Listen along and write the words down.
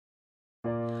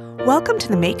Welcome to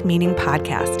the Make Meaning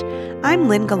podcast. I'm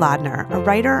Lynn Galadner, a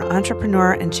writer,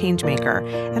 entrepreneur, and changemaker,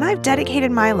 and I've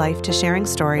dedicated my life to sharing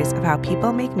stories of how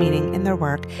people make meaning in their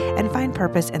work and find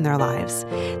purpose in their lives.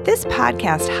 This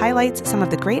podcast highlights some of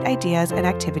the great ideas and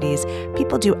activities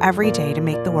people do every day to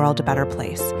make the world a better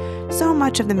place. So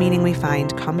much of the meaning we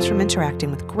find comes from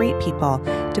interacting with great people,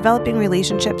 developing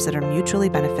relationships that are mutually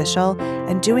beneficial,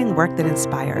 and doing work that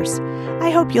inspires.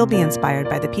 I hope you'll be inspired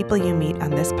by the people you meet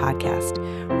on this podcast.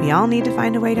 We all need to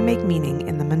find a way to make meaning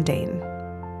in the mundane.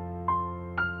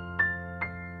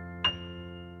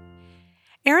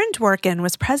 Aaron Dworkin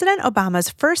was President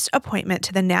Obama's first appointment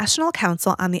to the National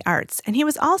Council on the Arts, and he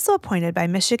was also appointed by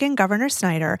Michigan Governor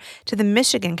Snyder to the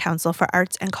Michigan Council for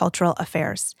Arts and Cultural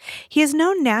Affairs. He is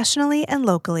known nationally and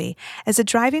locally as a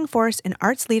driving force in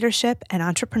arts leadership and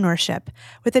entrepreneurship,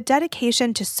 with a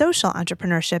dedication to social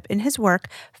entrepreneurship in his work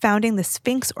founding the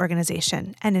Sphinx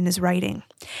organization and in his writing.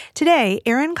 Today,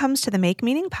 Aaron comes to the Make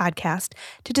Meaning podcast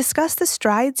to discuss the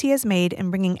strides he has made in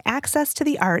bringing access to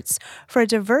the arts for a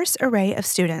diverse array of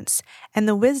students and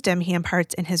the wisdom he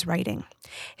imparts in his writing.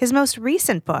 His most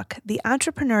recent book, The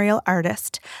Entrepreneurial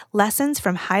Artist: Lessons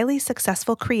from Highly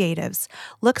Successful Creatives,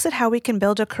 looks at how we can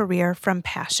build a career from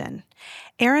passion.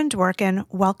 Aaron Dworkin,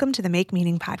 welcome to the Make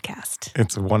Meaning podcast.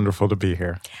 It's wonderful to be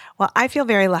here. Well, I feel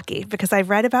very lucky because I've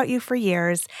read about you for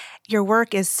years. Your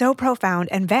work is so profound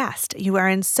and vast. You are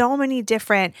in so many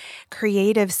different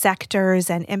creative sectors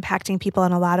and impacting people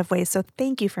in a lot of ways. So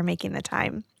thank you for making the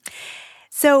time.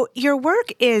 So your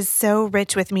work is so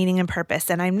rich with meaning and purpose,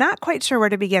 and I'm not quite sure where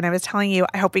to begin. I was telling you,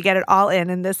 I hope we get it all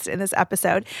in this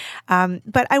episode.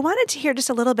 But I wanted to hear just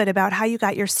a little bit about how you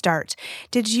got your start.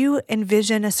 Did you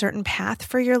envision a certain path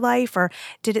for your life, or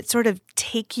did it sort of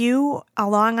take you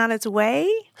along on its way?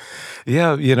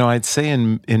 Yeah, I'd say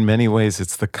in many ways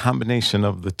it's the combination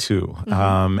of the two.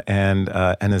 Mm-hmm. And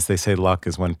as they say, luck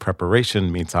is when preparation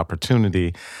meets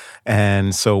opportunity.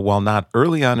 And so while not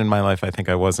early on in my life, I think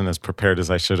I wasn't as prepared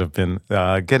as I should have been.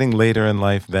 Getting later in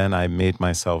life, then I made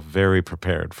myself very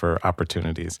prepared for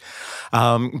opportunities.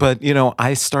 But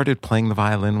I started playing the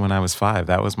violin when I was 5.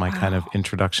 That was my kind of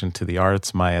introduction to the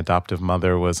arts. My adoptive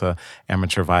mother was an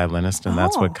amateur violinist, and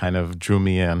that's what kind of drew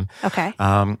me in. Okay.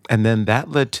 And then that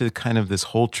led to kind of this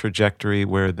whole trajectory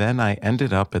where then I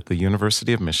ended up at the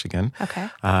University of Michigan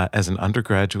as an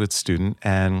undergraduate student.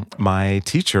 And my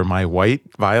teacher, my white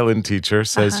violin teacher,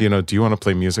 says, do you want to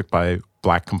play music by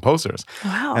Black composers?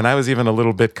 Wow. And I was even a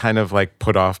little bit kind of like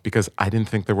put off because I didn't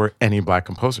think there were any Black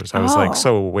composers. I was like,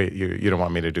 so wait, you don't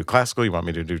want me to do classical? You want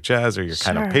me to do jazz? Or you're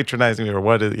kind of patronizing me? Or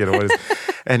what is?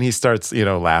 And he starts,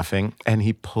 laughing, and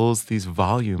he pulls these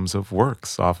volumes of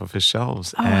works off of his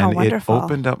shelves. Oh, and how wonderful. It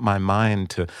opened up my mind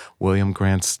to William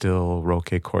Grant Still, Roque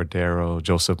Cordero,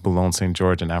 Joseph Boulon St.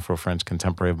 George, an Afro-French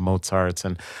contemporary of Mozart's,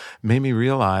 and made me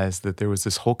realize that there was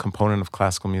this whole component of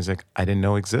classical music I didn't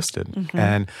know existed. Mm-hmm.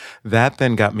 And that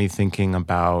then got me thinking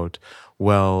about,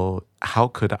 well, how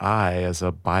could I, as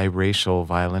a biracial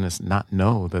violinist, not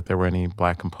know that there were any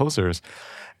Black composers?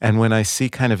 And when I see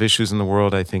kind of issues in the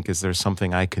world, I think, is there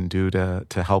something I can do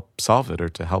to help solve it or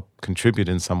to help contribute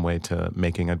in some way to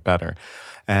making it better?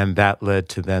 And that led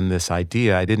to then this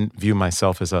idea. I didn't view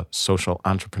myself as a social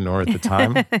entrepreneur at the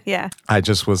time. Yeah. I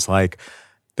just was like,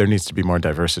 there needs to be more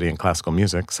diversity in classical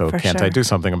music, so can't I do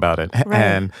something about it?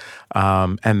 Right.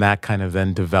 And that kind of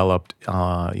then developed,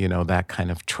 that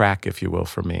kind of track, if you will,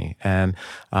 for me. And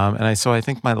I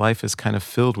think my life is kind of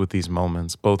filled with these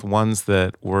moments, both ones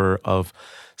that were of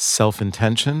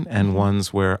self-intention and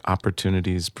ones where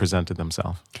opportunities presented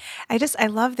themselves. I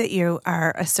love that you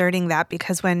are asserting that,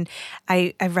 because when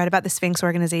I've read about the Sphinx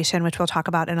organization, which we'll talk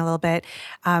about in a little bit,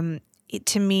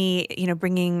 to me,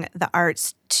 bringing the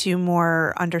arts to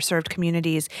more underserved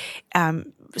communities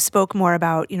spoke more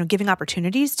about, giving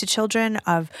opportunities to children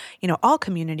of, all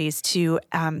communities to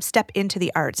step into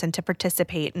the arts and to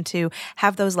participate and to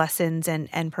have those lessons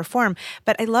and perform.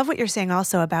 But I love what you're saying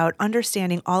also about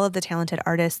understanding all of the talented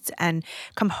artists and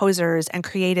composers and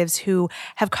creatives who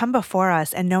have come before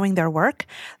us and knowing their work,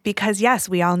 because yes,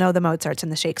 we all know the Mozarts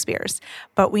and the Shakespeares,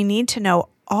 but we need to know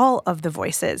all of the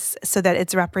voices so that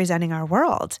it's representing our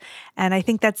world. And I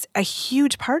think that's a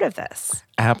huge part of this.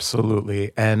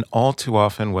 Absolutely. And all too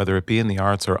often, whether it be in the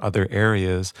arts or other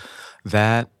areas,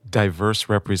 that diverse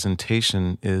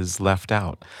representation is left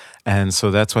out. And so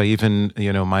that's why even,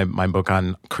 my book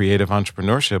on creative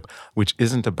entrepreneurship, which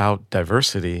isn't about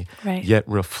diversity, yet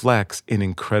reflects an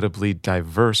incredibly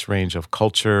diverse range of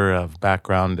culture, of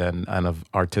background, and of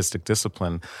artistic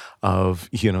discipline of,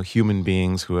 human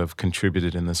beings who have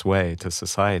contributed in this way to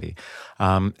society.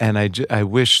 And I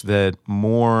wish that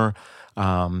more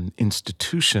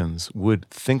institutions would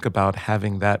think about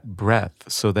having that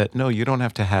breadth so that, no, you don't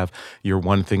have to have your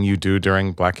one thing you do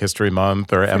during Black History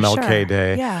Month or MLK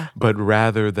Day, but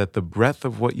rather that the breadth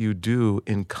of what you do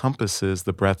encompasses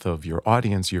the breadth of your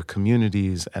audience, your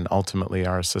communities, and ultimately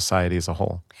our society as a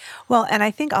whole. Well, and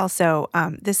I think also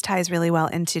this ties really well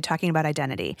into talking about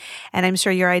identity. And I'm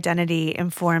sure your identity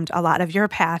informed a lot of your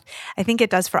path. I think it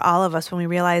does for all of us when we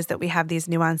realize that we have these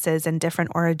nuances and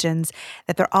different origins,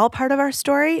 that they're all part of our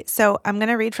story. So I'm going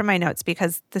to read from my notes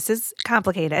because this is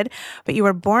complicated. But you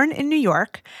were born in New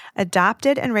York,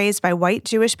 adopted and raised by white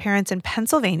Jewish parents in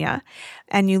Pennsylvania,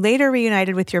 and you later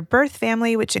reunited with your birth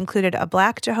family, which included a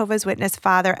Black Jehovah's Witness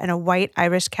father and a white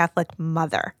Irish Catholic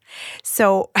mother.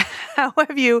 So how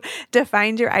have you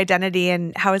defined your identity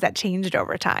and how has that changed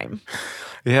over time?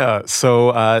 Yeah,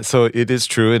 so it is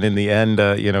true, and in the end,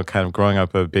 kind of growing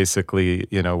up, basically,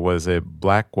 was a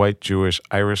Black, white, Jewish,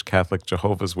 Irish Catholic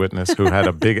Jehovah's Witness who had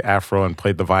a big afro and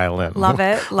played the violin. Love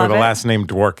it, love it. With a last name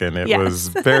Dworkin. It was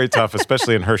very tough,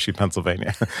 especially in Hershey,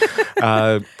 Pennsylvania.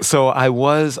 So I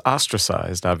was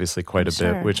ostracized, obviously, quite a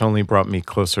bit, which only brought me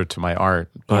closer to my art.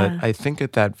 But I think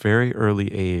at that very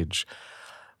early age,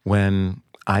 when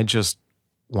I just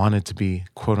wanted to be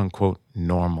quote unquote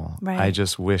normal. Right. I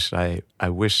just wished I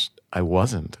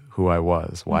wasn't who I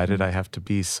was. Why did I have to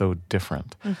be so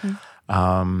different?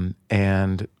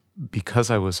 And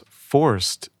because I was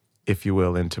forced, if you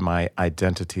will, into my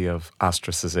identity of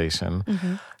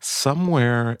ostracization,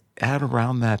 somewhere at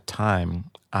around that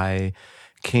time, I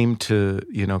came to,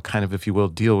 kind of, if you will,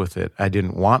 deal with it. I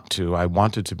didn't want to. I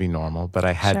wanted to be normal, but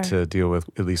I had to deal with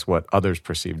at least what others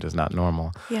perceived as not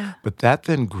normal. Yeah. But that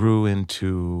then grew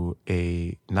into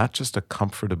not just a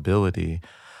comfortability,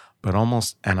 but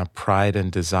almost a pride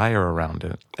and desire around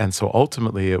it. And so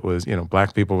ultimately it was,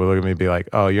 Black people would look at me and be like,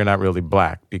 oh, you're not really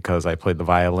Black because I played the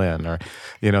violin, or,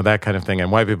 that kind of thing.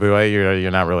 And white people would be like,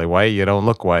 you're not really white, you don't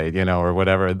look white, or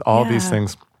whatever, all these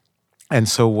things. And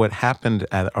so what happened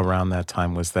around that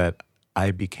time was that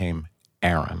I became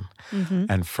Aaron.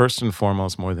 And first and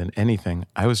foremost, more than anything,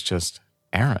 I was just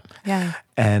Aaron. Yeah.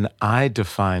 And I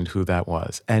defined who that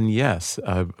was. And yes,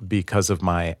 because of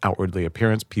my outwardly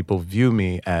appearance, people view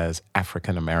me as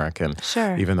African American,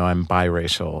 even though I'm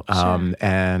biracial.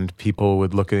 And people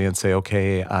would look at me and say,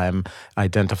 okay,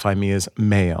 identify me as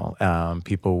male.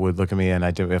 People would look at me and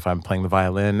if I'm playing the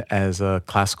violin, as a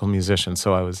classical musician.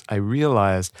 So I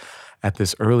realized at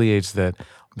this early age that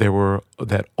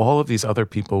all of these other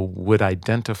people would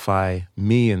identify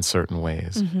me in certain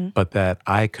ways, but that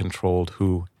I controlled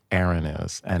who Aaron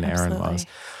is and Aaron was.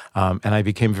 And I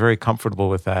became very comfortable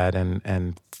with that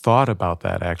and thought about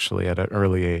that actually at an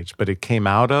early age. But it came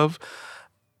out of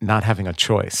not having a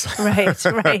choice other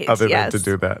than to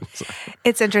do that. So.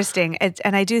 It's interesting.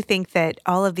 And I do think that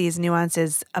all of these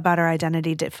nuances about our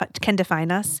identity can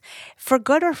define us for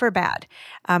good or for bad.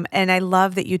 And I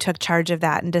love that you took charge of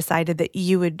that and decided that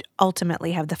you would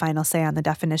ultimately have the final say on the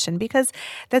definition, because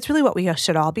that's really what we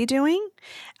should all be doing.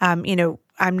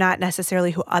 I'm not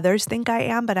necessarily who others think I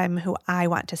am, but I'm who I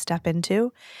want to step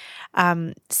into.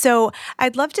 So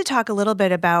I'd love to talk a little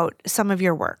bit about some of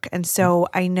your work. And so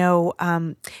I know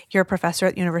you're a professor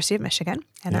at the University of Michigan,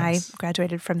 and I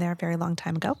graduated from there a very long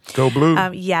time ago. Go Blue.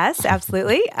 Yes,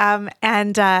 absolutely.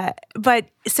 But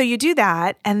so you do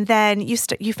that, and then you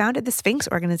founded the Sphinx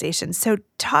organization. So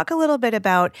talk a little bit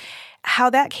about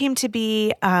how that came to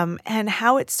be and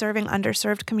how it's serving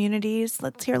underserved communities.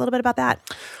 Let's hear a little bit about that.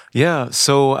 Yeah,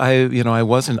 so I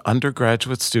was an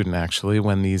undergraduate student actually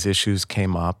when these issues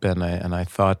came up, and I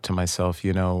thought to myself,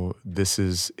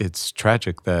 it's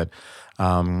tragic that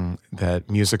that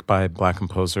music by Black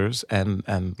composers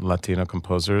and Latino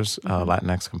composers,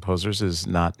 Latinx composers, is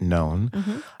not known.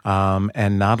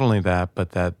 And not only that,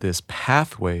 but that this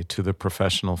pathway to the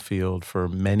professional field for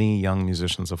many young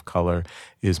musicians of color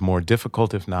is more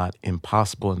difficult, if not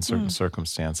impossible in certain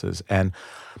circumstances. And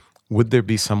would there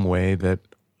be some way that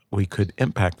we could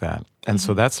impact that? And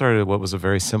so that started what was a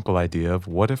very simple idea of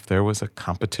what if there was a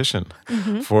competition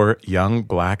for young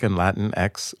Black and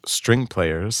Latinx string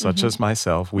players, such as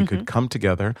myself. We could come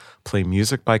together, play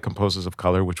music by composers of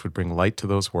color, which would bring light to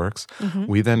those works.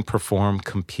 We then perform,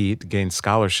 compete, gain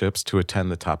scholarships to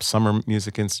attend the top summer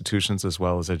music institutions as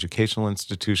well as educational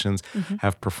institutions,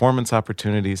 have performance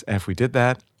opportunities. And if we did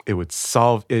that, it would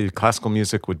solve classical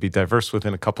music would be diverse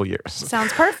within a couple years.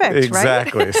 Sounds perfect,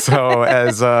 exactly. Right? So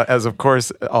as of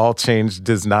course all change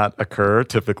does not occur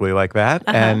typically like that,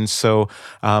 and so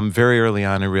very early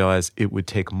on I realized it would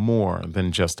take more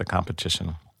than just a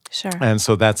competition. Sure. And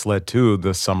so that's led to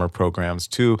the summer programs,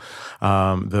 to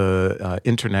the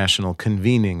international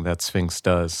convening that Sphinx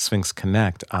does, Sphinx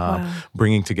Connect,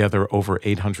 bringing together over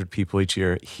 800 people each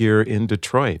year here in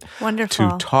Detroit.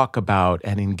 Wonderful. To talk about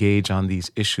and engage on these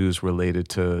issues related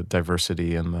to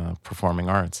diversity in the performing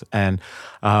arts. And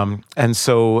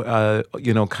so,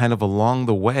 kind of along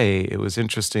the way, it was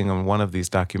interesting on one of these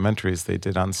documentaries they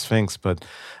did on Sphinx, but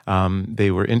they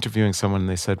were interviewing someone and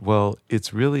they said, well,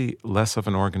 it's really less of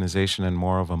an organization and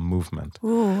more of a movement.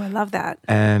 Ooh, I love that.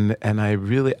 And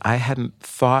I hadn't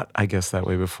thought, I guess, that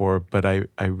way before, but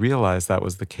I realized that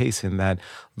was the case, in that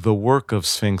the work of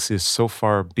Sphinx is so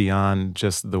far beyond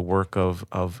just the work of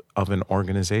an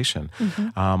organization.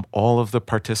 All of the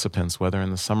participants, whether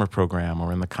in the summer program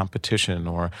or in the competition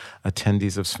or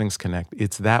attendees of Sphinx Connect,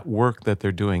 it's that work that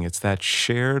they're doing. It's that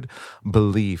shared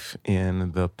belief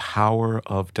in the power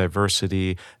of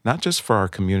diversity, not just for our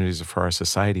communities or for our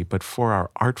society, but for our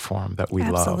art form that we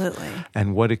love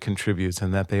and what it contributes,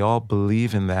 and that they all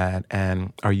believe in that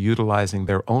and are utilizing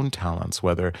their own talents,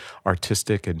 whether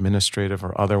artistic, administrative,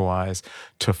 or otherwise,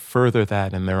 to further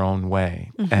that in their own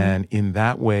way. And in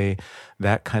that way,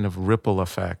 that kind of ripple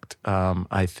effect,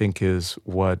 I think, is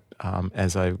what,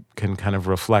 as I can kind of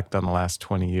reflect on the last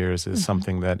 20 years, is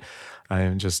something that I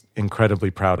am just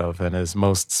incredibly proud of. And as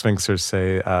most Sphinxers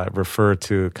say, refer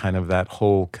to kind of that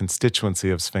whole constituency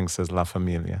of Sphinx as La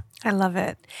Familia. I love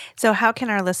it. So how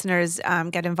can our listeners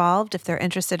get involved if they're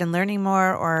interested in learning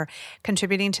more or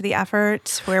contributing to the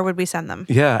effort? Where would we send them?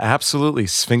 Yeah, absolutely.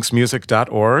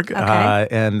 Sphinxmusic.org.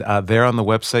 And there on the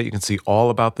website, you can see all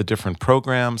about the different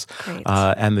programs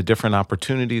and the different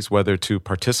opportunities, whether to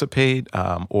participate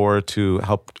or to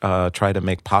help try to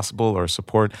make possible or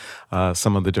support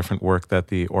some of the different work that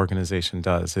the organization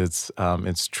does. It's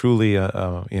truly,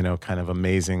 kind of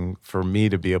amazing for me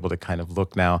to be able to kind of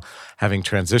look now, having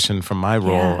transitioned from my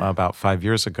role about 5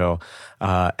 years ago,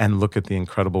 and look at the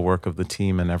incredible work of the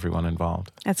team and everyone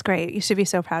involved. That's great. You should be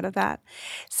so proud of that.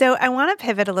 So I want to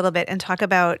pivot a little bit and talk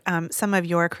about some of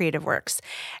your creative works.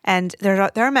 And there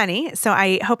are many, so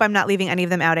I hope I'm not leaving any of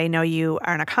them out. I know you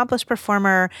are an accomplished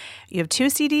performer. You have 2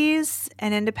 CDs,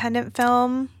 an independent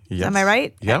film. Yes. Am I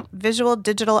right? Yep. Visual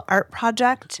digital art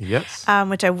project. Yes.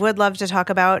 Which I would love to talk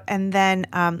about. And then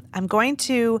I'm going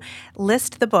to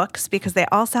list the books because they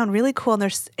all sound really cool and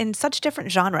they're in such different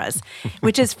genres,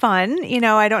 which is fun.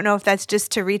 I don't know if that's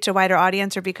just to reach a wider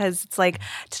audience or because it's like,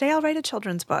 today I'll write a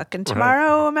children's book and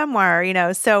tomorrow a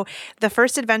memoir, So The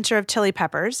First Adventure of Chili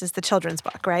Peppers is the children's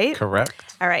book, right?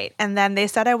 Correct. All right. And then They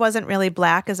Said I Wasn't Really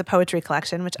Black is a poetry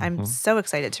collection, which I'm so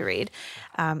excited to read.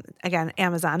 Again,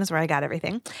 Amazon is where I got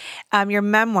everything. Your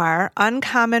memoir,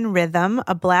 Uncommon Rhythm,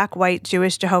 A Black-White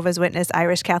Jewish Jehovah's Witness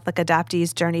Irish Catholic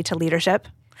Adoptee's Journey to Leadership.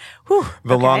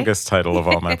 The longest title of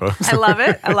all my books. I love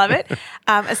it.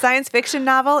 A science fiction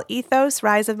novel, Ethos,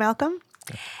 Rise of Malcolm.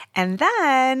 And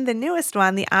then the newest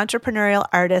one, The Entrepreneurial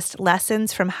Artist,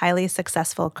 Lessons from Highly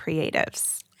Successful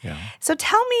Creatives. Yeah. So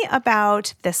tell me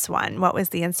about this one. What was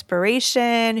the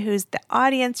inspiration? Who's the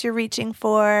audience you're reaching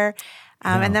for?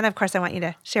 And then, of course, I want you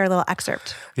to share a little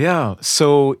excerpt. Yeah.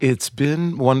 So it's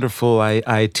been wonderful.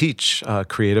 I teach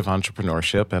creative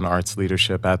entrepreneurship and arts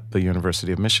leadership at the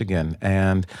University of Michigan.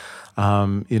 And,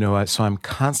 so I'm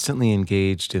constantly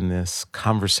engaged in this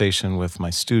conversation with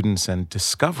my students and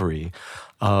discovery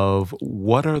of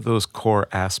what are those core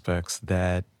aspects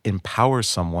that empower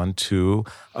someone to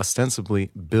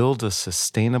ostensibly build a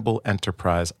sustainable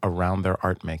enterprise around their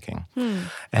art making.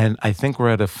 And I think we're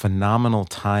at a phenomenal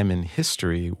time in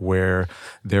history where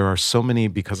there are so many,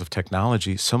 because of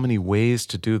technology, so many ways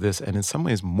to do this, and in some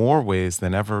ways more ways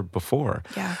than ever before.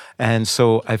 Yeah. And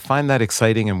so I find that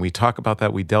exciting, and we talk about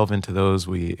that, we delve into those.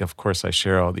 Of course, I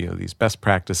share all these best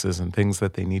practices and things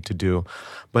that they need to do.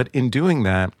 But in doing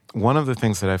that, one of the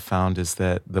things that I've found is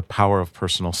that the power of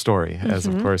personal story, as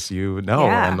of course you know,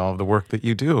 and all the work that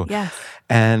you do. Yes.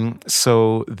 And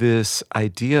so this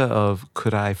idea of,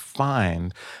 could I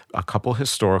find a couple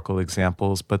historical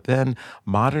examples, but then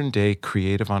modern day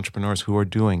creative entrepreneurs who are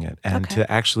doing it, and to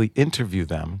actually interview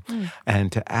them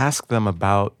and to ask them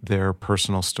about their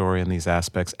personal story and these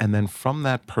aspects. And then from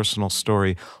that personal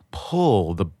story,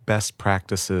 pull the best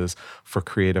practices for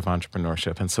creative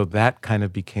entrepreneurship. And so that kind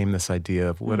of became this idea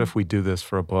of, what if we do this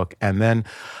for a book, and then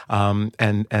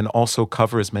and also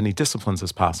cover as many disciplines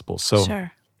as possible. So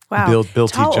Wow.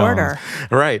 Bilty Tall Jones. order.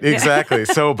 Right, exactly.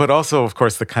 So, but also, of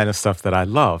course, the kind of stuff that I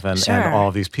love. And all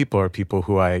of these people are people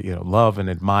who I love and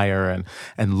admire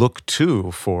and look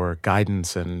to for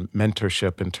guidance and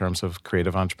mentorship in terms of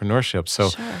creative entrepreneurship. So,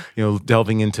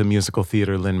 delving into musical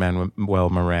theater, Lin-Manuel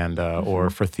Miranda, or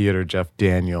for theater, Jeff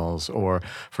Daniels, or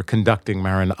for conducting,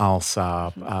 Marin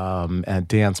Alsop, and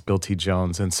dance, Bilty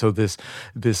Jones. And so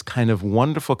this kind of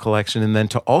wonderful collection. And then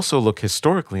to also look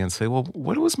historically and say, well,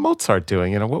 what was Mozart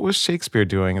doing? What was Shakespeare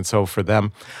doing? And so for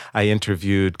them, I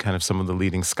interviewed kind of some of the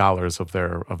leading scholars of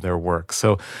their work.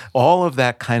 So all of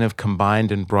that kind of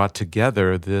combined and brought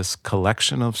together this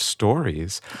collection of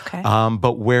stories,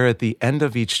 but where at the end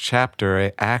of each chapter,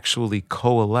 I actually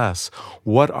coalesce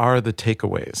what are the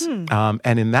takeaways.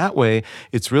 And in that way,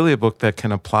 it's really a book that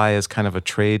can apply as kind of a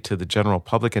trade to the general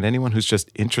public and anyone who's just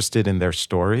interested in their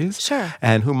stories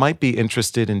and who might be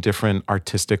interested in different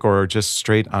artistic or just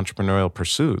straight entrepreneurial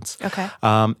pursuits.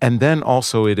 And then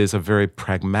also it is a very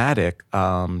pragmatic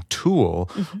tool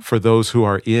for those who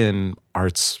are in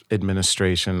arts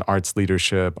administration, arts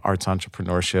leadership, arts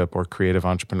entrepreneurship, or creative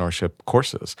entrepreneurship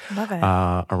courses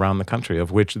around the country,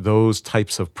 of which those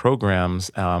types of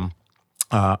programs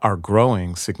are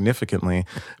growing significantly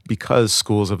because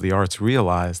schools of the arts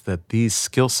realize that these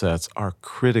skill sets are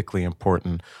critically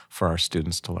important for our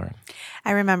students to learn.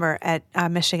 I remember at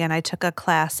Michigan, I took a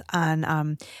class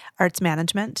on arts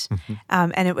management,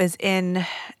 and it was in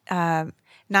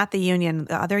not the union,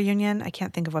 the other union. I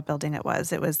can't think of what building it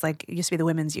was. It was like, it used to be the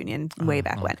women's union way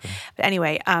back when. But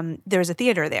anyway, there was a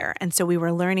theater there. And so we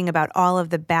were learning about all of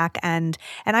the back end.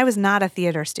 And I was not a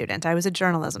theater student. I was a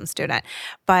journalism student.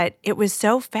 But it was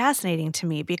so fascinating to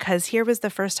me because here was the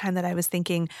first time that I was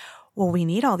thinking, well, we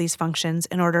need all these functions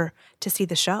in order to see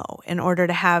the show, in order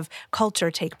to have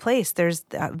culture take place. There's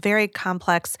a very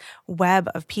complex web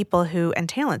of people and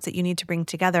talents that you need to bring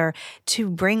together to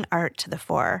bring art to the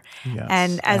fore. Yes,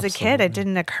 and as absolutely. a kid, it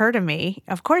didn't occur to me.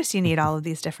 Of course, you need all of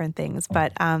these different things,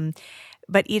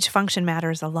 but each function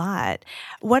matters a lot.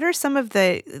 What are some of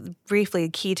the, briefly,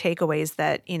 key takeaways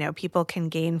that, people can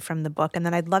gain from the book? And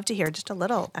then I'd love to hear just a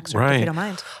little excerpt, if you don't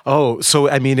mind. Oh, so,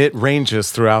 it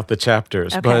ranges throughout the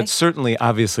chapters. But certainly,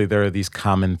 obviously, there are these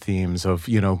common themes of,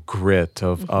 grit,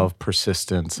 of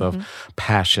persistence, of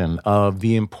passion, of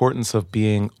the importance of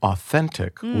being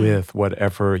authentic with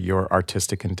whatever your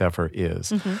artistic endeavor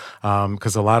is.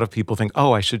 Because a lot of people think,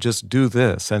 I should just do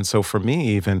this. And so for me,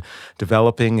 even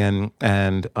developing and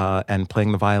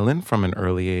playing the violin from an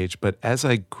early age. But as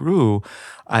I grew,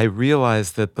 I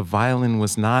realized that the violin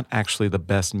was not actually the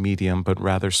best medium, but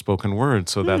rather spoken word.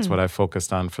 So that's what I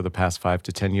focused on for the past 5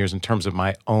 to 10 years in terms of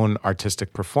my own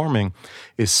artistic performing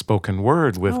is spoken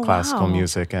word with classical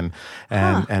music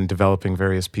and developing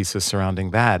various pieces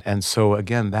surrounding that. And so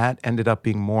again, that ended up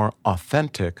being more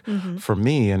authentic for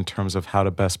me in terms of how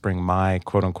to best bring my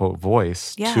quote unquote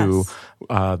voice to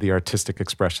the artistic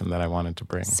expression that I wanted to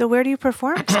bring. So where do you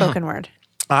perform spoken word?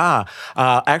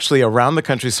 Actually around the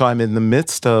country. So I'm in the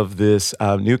midst of this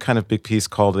new kind of big piece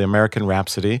called The American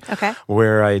Rhapsody,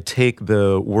 where I take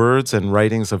the words and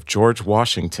writings of George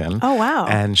Washington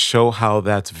and show how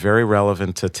that's very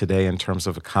relevant to today in terms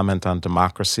of a comment on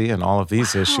democracy and all of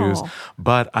these issues.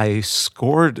 But I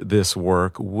scored this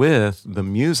work with the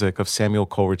music of Samuel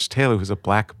Coleridge Taylor, who's a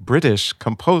Black British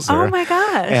composer. Oh my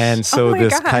gosh. And so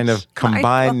kind of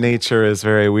combined nature is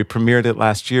we premiered it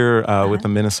last year with the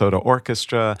Minnesota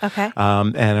Orchestra.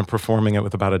 And I'm performing it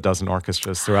with about a dozen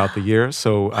orchestras throughout the year.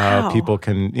 So people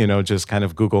can, just kind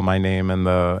of Google my name and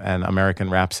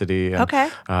American Rhapsody. And,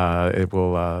 it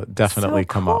will definitely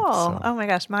come up. So. Oh my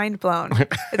gosh, mind blown.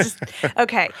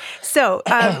 So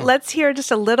let's hear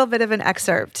just a little bit of an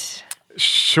excerpt.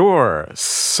 Sure.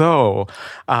 So,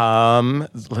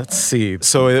 let's see.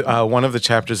 So, one of the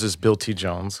chapters is Bilty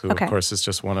Jones, who, of course, is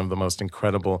just one of the most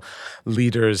incredible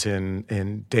leaders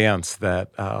in dance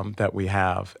that we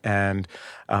have. And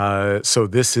so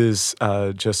this is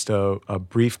just a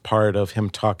brief part of him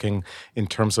talking in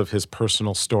terms of his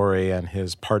personal story and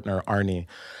his partner, Arnie.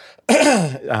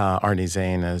 Arnie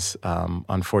Zane, as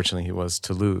unfortunately he was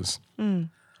to lose.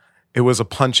 It was a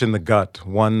punch in the gut,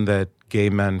 one that gay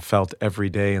men felt every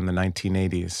day in the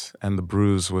 1980s, and the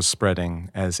bruise was spreading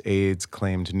as AIDS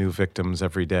claimed new victims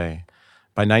every day.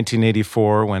 By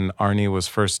 1984, when Arnie was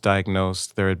first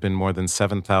diagnosed, there had been more than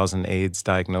 7,000 AIDS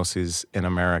diagnoses in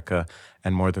America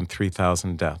and more than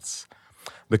 3,000 deaths.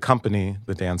 The company,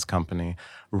 the dance company,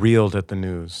 reeled at the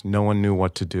news. No one knew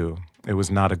what to do. It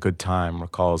was not a good time,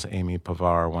 recalls Amy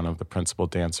Pavar, one of the principal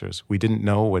dancers. We didn't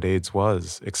know what AIDS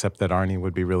was, except that Arnie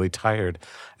would be really tired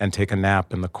and take a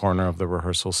nap in the corner of the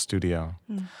rehearsal studio.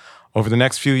 Over the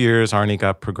next few years, Arnie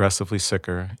got progressively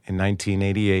sicker. In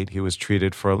 1988, he was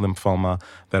treated for a lymphoma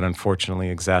that unfortunately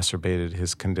exacerbated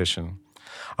his condition.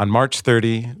 On March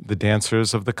 30, the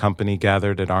dancers of the company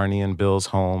gathered at Arnie and Bill's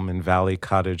home in Valley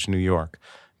Cottage, New York.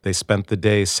 They spent the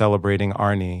day celebrating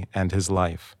Arnie and his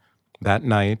life. That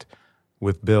night,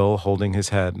 with Bill holding his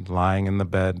head, lying in the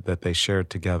bed that they shared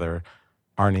together,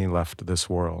 Arnie left this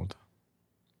world.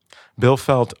 Bill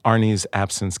felt Arnie's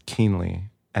absence keenly,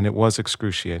 and it was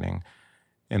excruciating.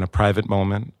 In a private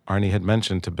moment, Arnie had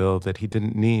mentioned to Bill that he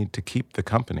didn't need to keep the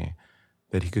company,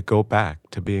 that he could go back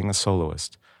to being a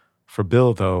soloist. For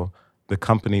Bill, though, the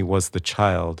company was the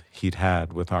child he'd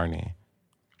had with Arnie.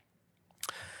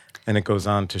 And it goes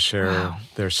on to share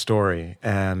their story.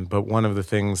 But one of the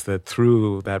things that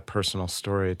through that personal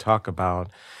story talk about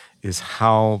is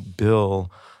how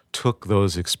Bill took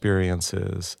those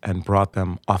experiences and brought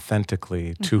them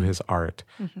authentically to his art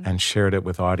and shared it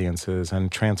with audiences and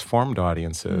transformed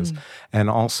audiences, and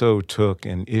also took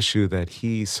an issue that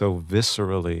he so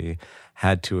viscerally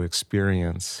had to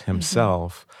experience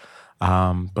himself,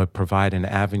 but provide an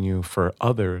avenue for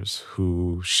others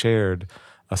who shared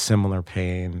a similar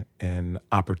pain and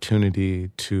opportunity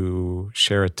to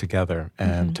share it together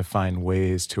and to find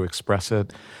ways to express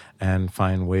it and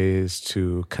find ways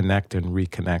to connect and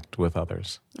reconnect with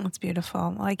others. That's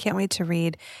beautiful. Well, I can't wait to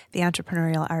read The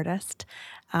Entrepreneurial Artist.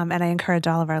 And I encourage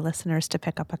all of our listeners to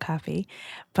pick up a copy.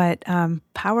 But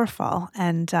powerful,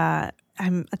 and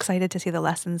I'm excited to see the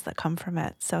lessons that come from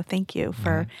it. So thank you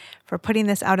for putting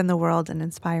this out in the world and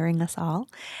inspiring us all.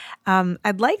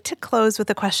 I'd like to close with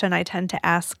a question I tend to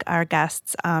ask our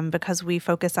guests because we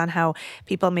focus on how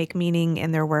people make meaning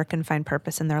in their work and find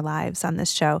purpose in their lives on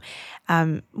this show.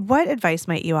 What advice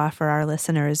might you offer our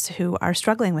listeners who are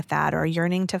struggling with that or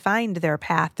yearning to find their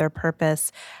path, their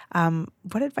purpose?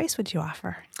 What advice would you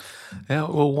offer? Yeah,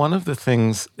 well, one of the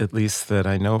things, at least that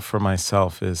I know for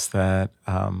myself, is that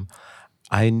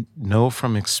I know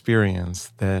from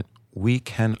experience that we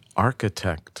can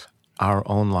architect our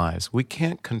own lives. We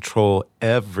can't control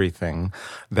everything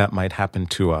that might happen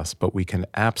to us, but we can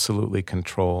absolutely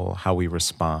control how we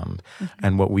respond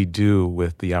and what we do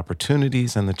with the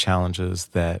opportunities and the challenges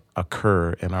that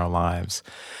occur in our lives.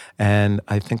 And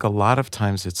I think a lot of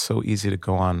times it's so easy to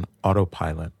go on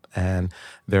autopilot. And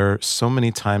there are so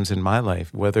many times in my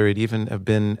life, whether it even have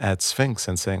been at Sphinx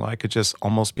and saying, well, I could just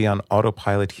almost be on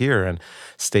autopilot here and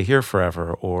stay here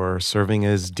forever, or serving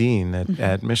as dean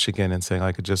at Michigan and saying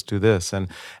I could just do this. And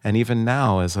even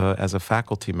now as a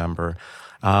faculty member,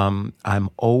 I'm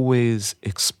always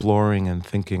exploring and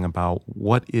thinking about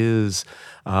where do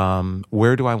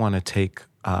I want to take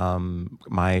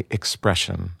my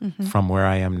expression from where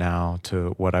I am now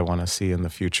to what I want to see in the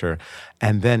future,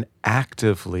 and then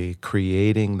actively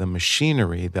creating the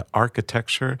machinery, the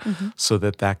architecture, so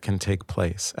that can take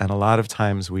place. And a lot of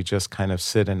times we just kind of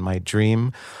sit and might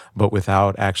dream, but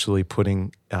without actually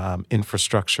putting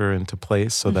infrastructure into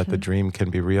place so that the dream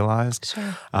can be realized.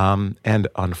 Sure. And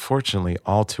unfortunately,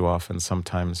 all too often,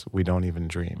 sometimes we don't even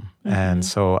dream. And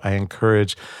so I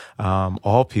encourage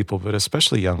all people, but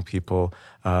especially young people,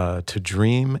 to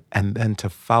dream and then to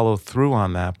follow through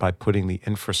on that by putting the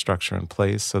infrastructure in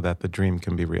place so that the dream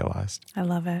can be realized. I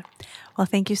love it. Well,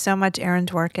 thank you so much, Aaron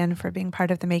Dworkin, for being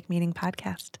part of the Make Meaning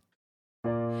podcast.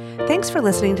 Thanks for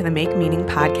listening to the Make Meaning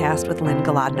podcast with Lynn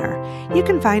Golodner. You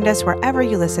can find us wherever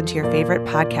you listen to your favorite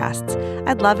podcasts.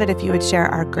 I'd love it if you would share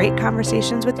our great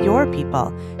conversations with your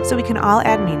people so we can all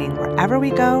add meaning wherever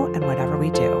we go and whatever we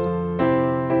do.